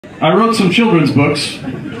I wrote some children's books.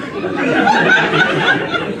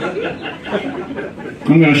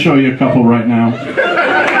 I'm going to show you a couple right now.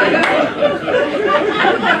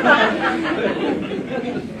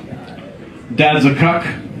 Dad's a cuck.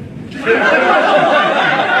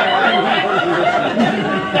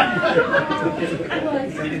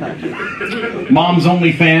 Mom's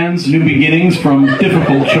OnlyFans, new beginnings from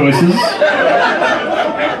difficult choices.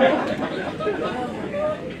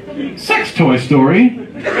 Sex toy story.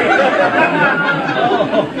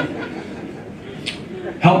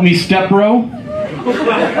 Help me, step-bro.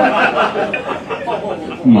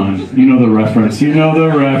 Come on, you know the reference. You know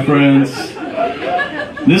the reference.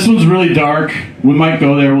 This one's really dark. We might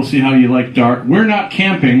go there. We'll see how you like dark. We're not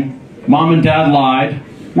camping. Mom and Dad lied.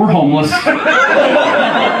 We're homeless.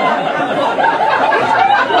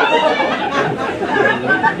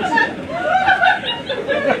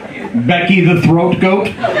 Becky the throat goat.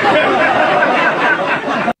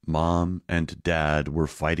 Mom and Dad were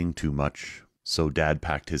fighting too much, so Dad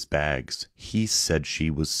packed his bags. He said she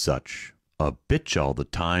was such a bitch all the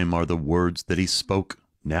time are the words that he spoke.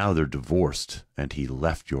 Now they're divorced, and he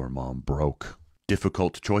left your mom broke.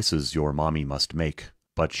 Difficult choices your mommy must make,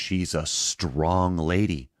 but she's a strong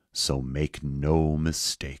lady, so make no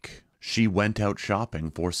mistake. She went out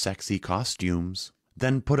shopping for sexy costumes,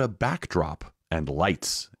 then put a backdrop and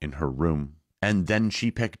lights in her room. And then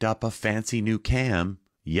she picked up a fancy new cam.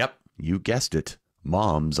 Yep, you guessed it.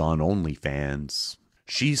 Mom's on OnlyFans.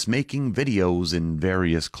 She's making videos in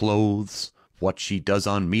various clothes. What she does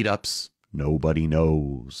on meetups, nobody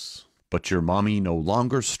knows. But your mommy no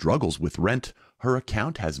longer struggles with rent. Her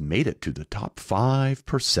account has made it to the top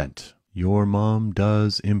 5%. Your mom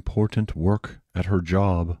does important work at her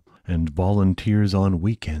job and volunteers on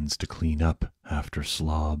weekends to clean up after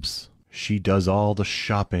slobs. She does all the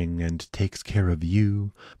shopping and takes care of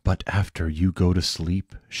you, but after you go to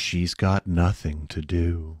sleep, she's got nothing to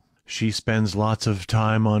do. She spends lots of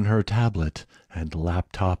time on her tablet and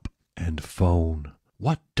laptop and phone.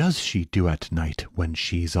 What does she do at night when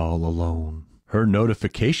she's all alone? Her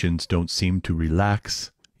notifications don't seem to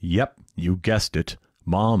relax. Yep, you guessed it.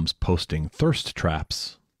 Mom's posting thirst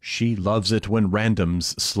traps. She loves it when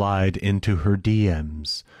randoms slide into her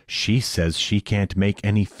DMs. She says she can't make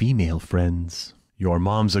any female friends. Your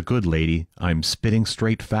mom's a good lady. I'm spitting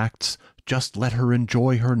straight facts. Just let her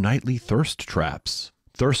enjoy her nightly thirst traps.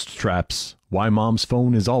 Thirst Traps, Why Mom's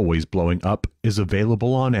Phone is Always Blowing Up, is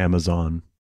available on Amazon.